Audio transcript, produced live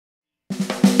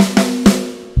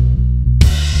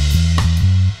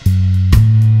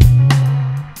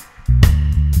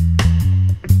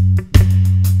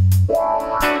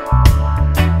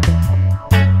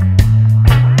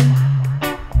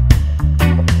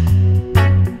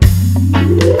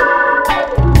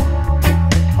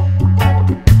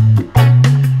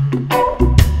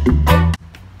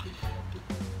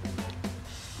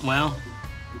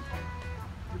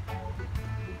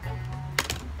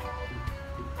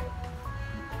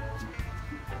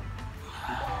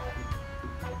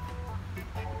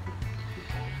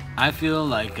I feel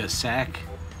like a sack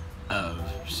of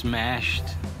smashed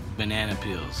banana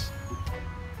peels.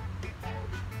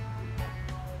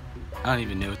 I don't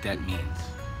even know what that means.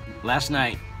 Last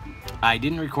night, I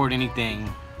didn't record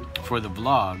anything for the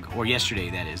vlog, or yesterday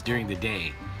that is, during the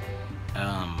day.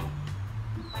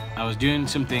 I was doing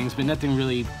some things, but nothing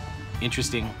really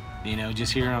interesting, you know,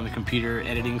 just here on the computer,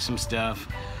 editing some stuff,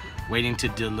 waiting to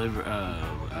deliver,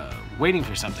 waiting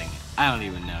for something. I don't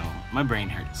even know. My brain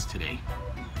hurts today.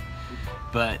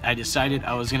 But I decided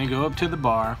I was gonna go up to the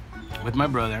bar with my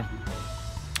brother,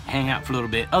 hang out for a little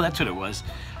bit. Oh, that's what it was.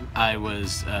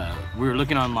 We were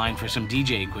looking online for some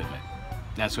DJ equipment.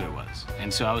 That's what it was.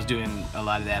 And so I was doing a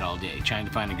lot of that all day, trying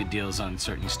to find good deals on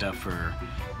certain stuff for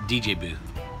DJ booth.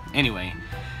 Anyway,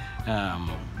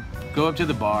 go up to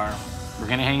the bar. We're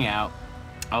gonna hang out.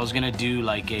 I was gonna do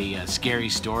like a scary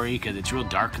story because it's real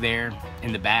dark there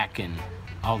in the back and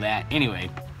all that. Anyway,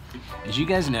 as you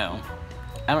guys know,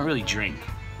 I don't really drink.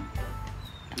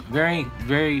 Very,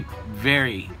 very,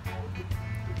 very,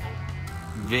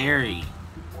 very,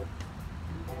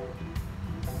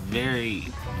 very,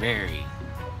 very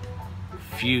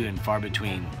few and far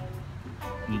between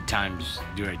times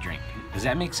do I drink. Does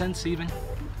that make sense even?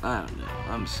 I don't know.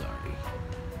 I'm sorry.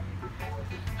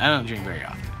 I don't drink very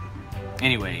often.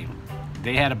 Anyway,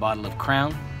 they had a bottle of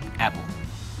Crown Apple.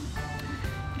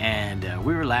 And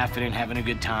we were laughing and having a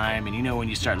good time. And you know when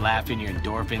you start laughing, your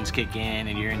endorphins kick in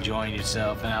and you're enjoying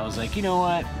yourself. And I was like, you know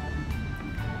what?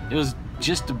 It was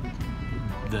just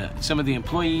some of the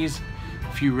employees,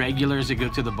 a few regulars that go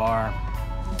to the bar.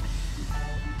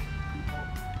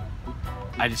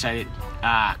 I decided,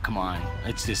 come on,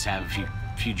 let's just have a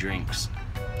few drinks.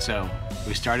 So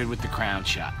we started with the Crown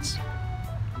shots.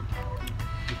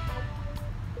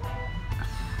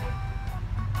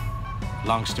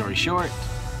 Long story short,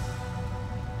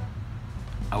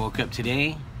 I woke up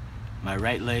today, my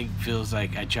right leg feels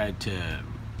like I tried to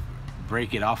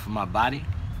break it off of my body.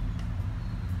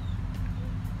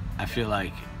 I feel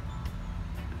like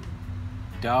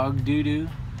dog doo-doo.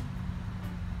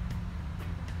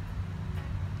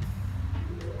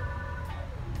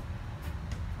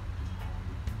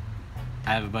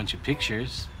 I have a bunch of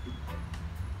pictures.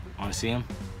 Want to see them?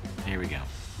 Here we go.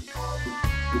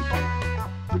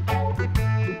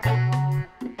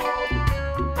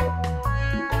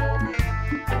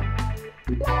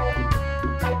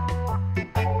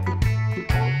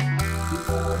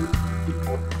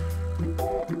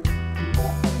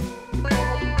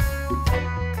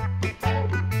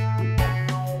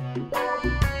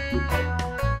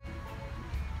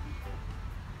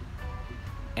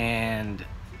 And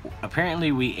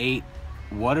apparently we ate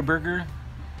Whataburger,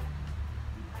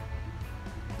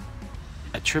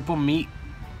 a triple meat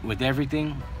with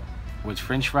everything, with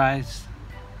French fries.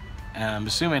 I'm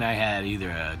assuming I had either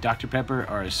a Dr. Pepper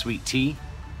or a sweet tea.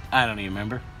 I don't even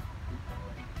remember.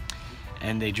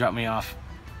 And they dropped me off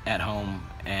at home,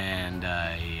 and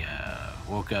I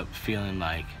woke up feeling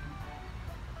like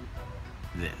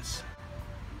this.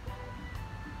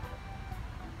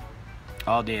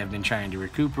 All day I've been trying to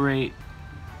recuperate,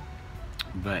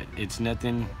 but it's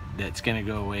nothing that's gonna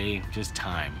go away, just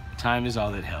time. Time is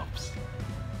all that helps.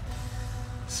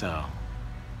 So,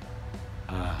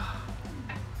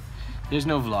 there's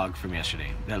no vlog from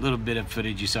yesterday. That little bit of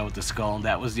footage you saw with the skull,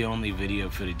 that was the only video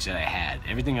footage that I had.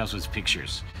 Everything else was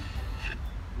pictures.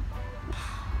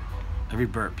 Every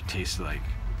burp tastes like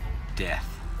death.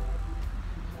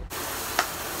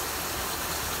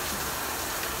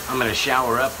 I'm gonna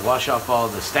shower up, wash off all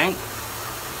the stank.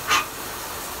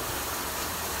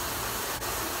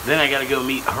 Then I gotta go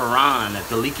meet Haran at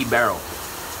the Leaky Barrel.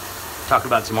 Talk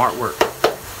about some artwork.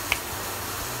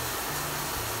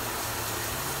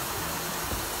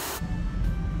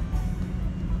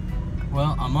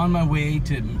 Well, I'm on my way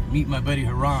to meet my buddy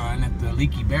Haran at the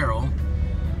Leaky Barrel,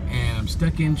 and I'm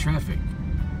stuck in traffic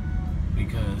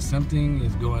because something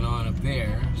is going on up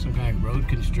there, some kind of road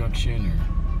construction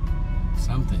or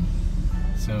something.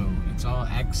 So it's all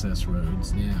access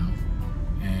roads now,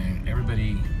 and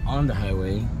everybody on the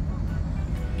highway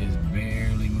is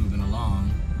barely moving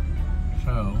along.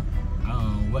 So I don't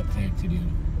know what the heck to do.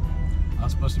 I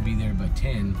was supposed to be there by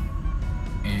 10,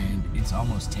 and it's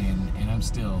almost 10, and I'm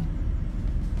still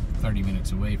 30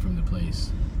 minutes away from the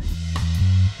place.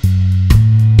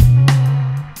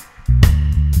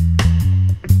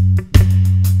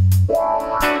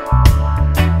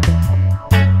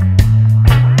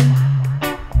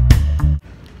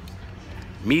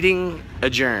 Meeting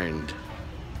adjourned.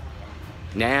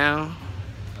 Now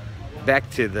back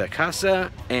to the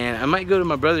casa, and I might go to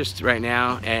my brother's right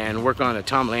now and work on a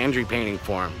Tom Landry painting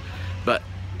for him, but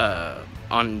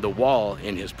on the wall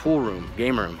in his pool room,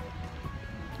 game room.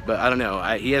 But I don't know.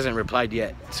 He hasn't replied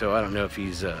yet, so I don't know if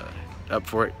he's up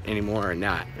for it anymore or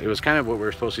not. It was kind of what we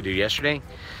were supposed to do yesterday,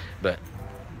 but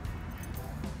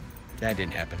that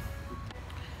didn't happen.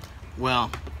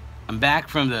 Well, I'm back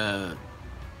from the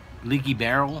Leaky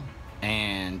Barrel,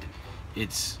 and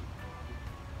it's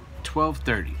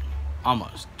 12:30,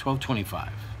 almost 12:25.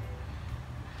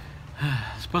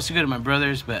 Supposed to go to my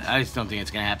brother's, but I just don't think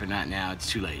it's gonna happen. Not now. It's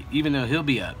too late. Even though he'll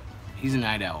be up, he's a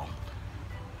night owl.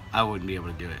 I wouldn't be able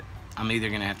to do it. I'm either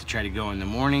gonna have to try to go in the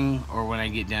morning, or when I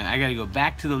get done. I gotta go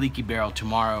back to the Leaky Barrel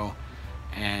tomorrow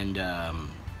and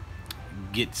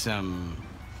get some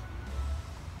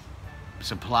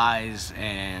supplies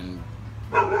and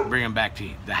bring them back to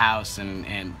the house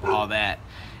and all that.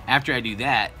 After I do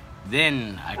that,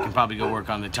 then I can probably go work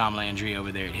on the Tom Landry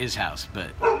over there at his house.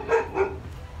 But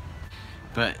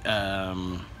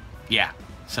yeah,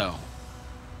 so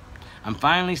I'm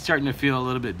finally starting to feel a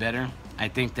little bit better. I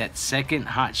think that second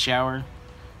hot shower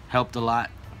helped a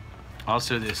lot.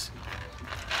 Also, this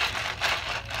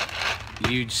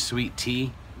huge sweet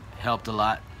tea helped a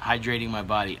lot, hydrating my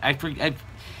body. I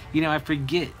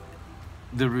forget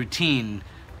the routine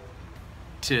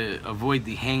to avoid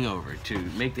the hangover, to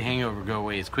make the hangover go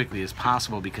away as quickly as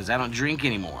possible, because I don't drink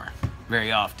anymore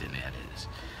very often, that is.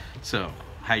 So,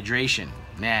 hydration,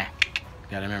 nah,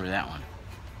 gotta remember that one.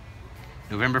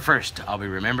 November 1st, I'll be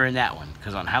remembering that one,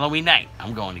 because on Halloween night,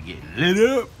 I'm going to get lit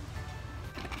up.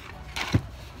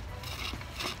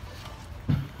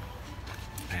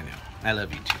 I know, I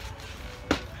love you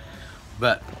too.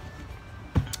 But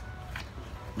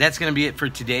that's going to be it for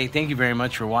today. Thank you very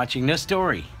much for watching. No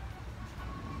story.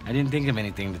 I didn't think of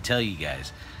anything to tell you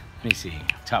guys. Let me see.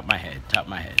 Top of my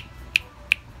head.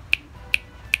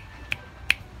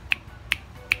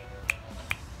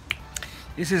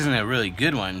 This isn't a really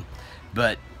good one,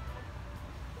 but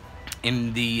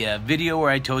in the video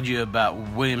where I told you about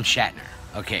William Shatner,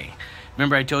 okay,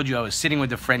 remember I told you I was sitting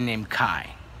with a friend named Kai,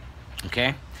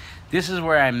 okay? This is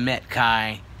where I met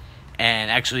Kai and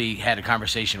actually had a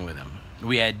conversation with him.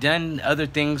 We had done other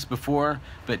things before,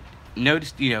 but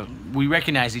noticed, we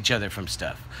recognized each other from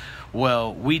stuff.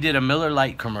 Well, we did a Miller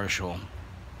Lite commercial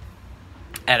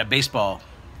at a baseball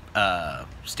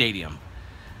stadium,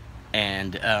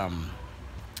 and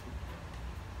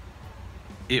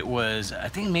it was, I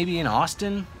think, maybe in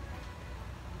Austin.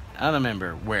 I don't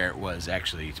remember where it was,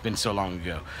 actually. It's been so long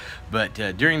ago. But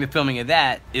during the filming of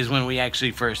that is when we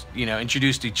actually first,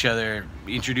 introduced each other,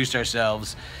 introduced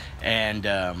ourselves, and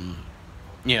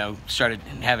started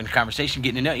having a conversation,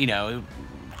 getting to know,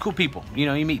 cool people. You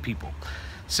meet people.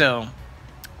 So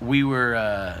we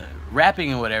were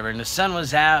rapping and whatever, and the sun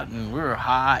was out, and we were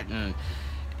hot,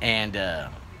 and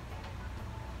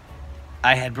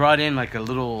I had brought in like a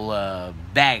little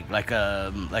bag, like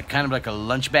kind of like a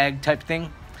lunch bag type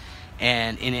thing,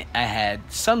 and in it I had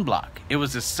sunblock. It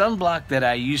was a sunblock that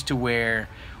I used to wear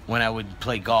when I would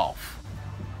play golf.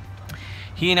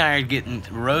 He and I are getting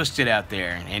roasted out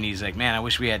there, and he's like, "Man, I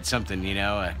wish we had something,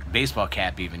 a baseball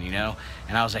cap even, And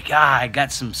I was like, I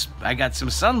got some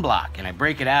sunblock, and I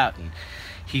break it out, and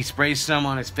he sprays some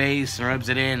on his face and rubs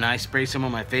it in, and I spray some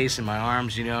on my face and my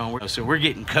arms, So we're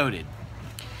getting coated.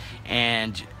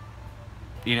 And,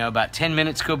 about 10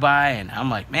 minutes go by, and I'm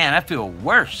like, "Man, I feel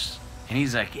worse." And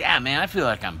he's like, "Yeah, man, I feel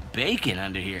like I'm baking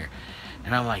under here."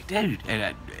 And I'm like, "Dude,"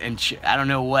 and I don't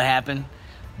know what happened,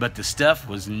 but the stuff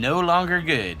was no longer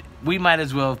good. We might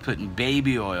as well have put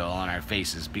baby oil on our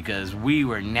faces, because we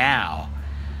were now,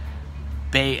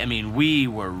 we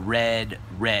were red.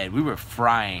 We were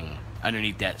frying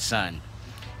underneath that sun.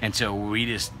 And so we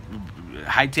just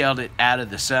hightailed it out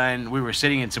of the sun. We were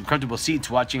sitting in some comfortable seats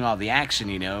watching all the action,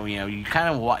 you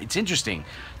kind of it's interesting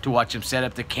to watch them set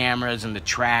up the cameras and the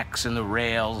tracks and the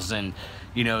rails and,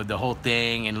 the whole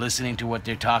thing, and listening to what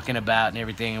they're talking about and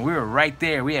everything. And we were right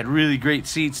there. We had really great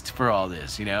seats for all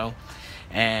this,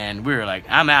 and we were like,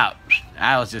 "I'm out."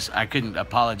 I couldn't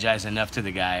apologize enough to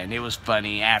the guy, and it was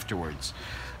funny afterwards.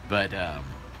 But,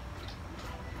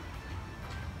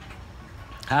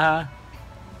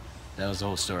 that was the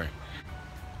whole story.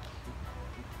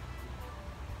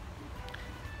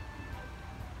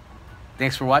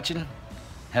 Thanks for watching.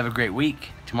 Have a great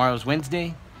week. Tomorrow's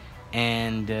Wednesday,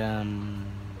 and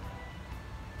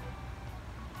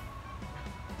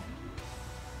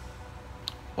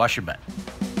wash your butt.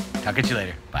 Talk at you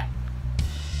later. Bye.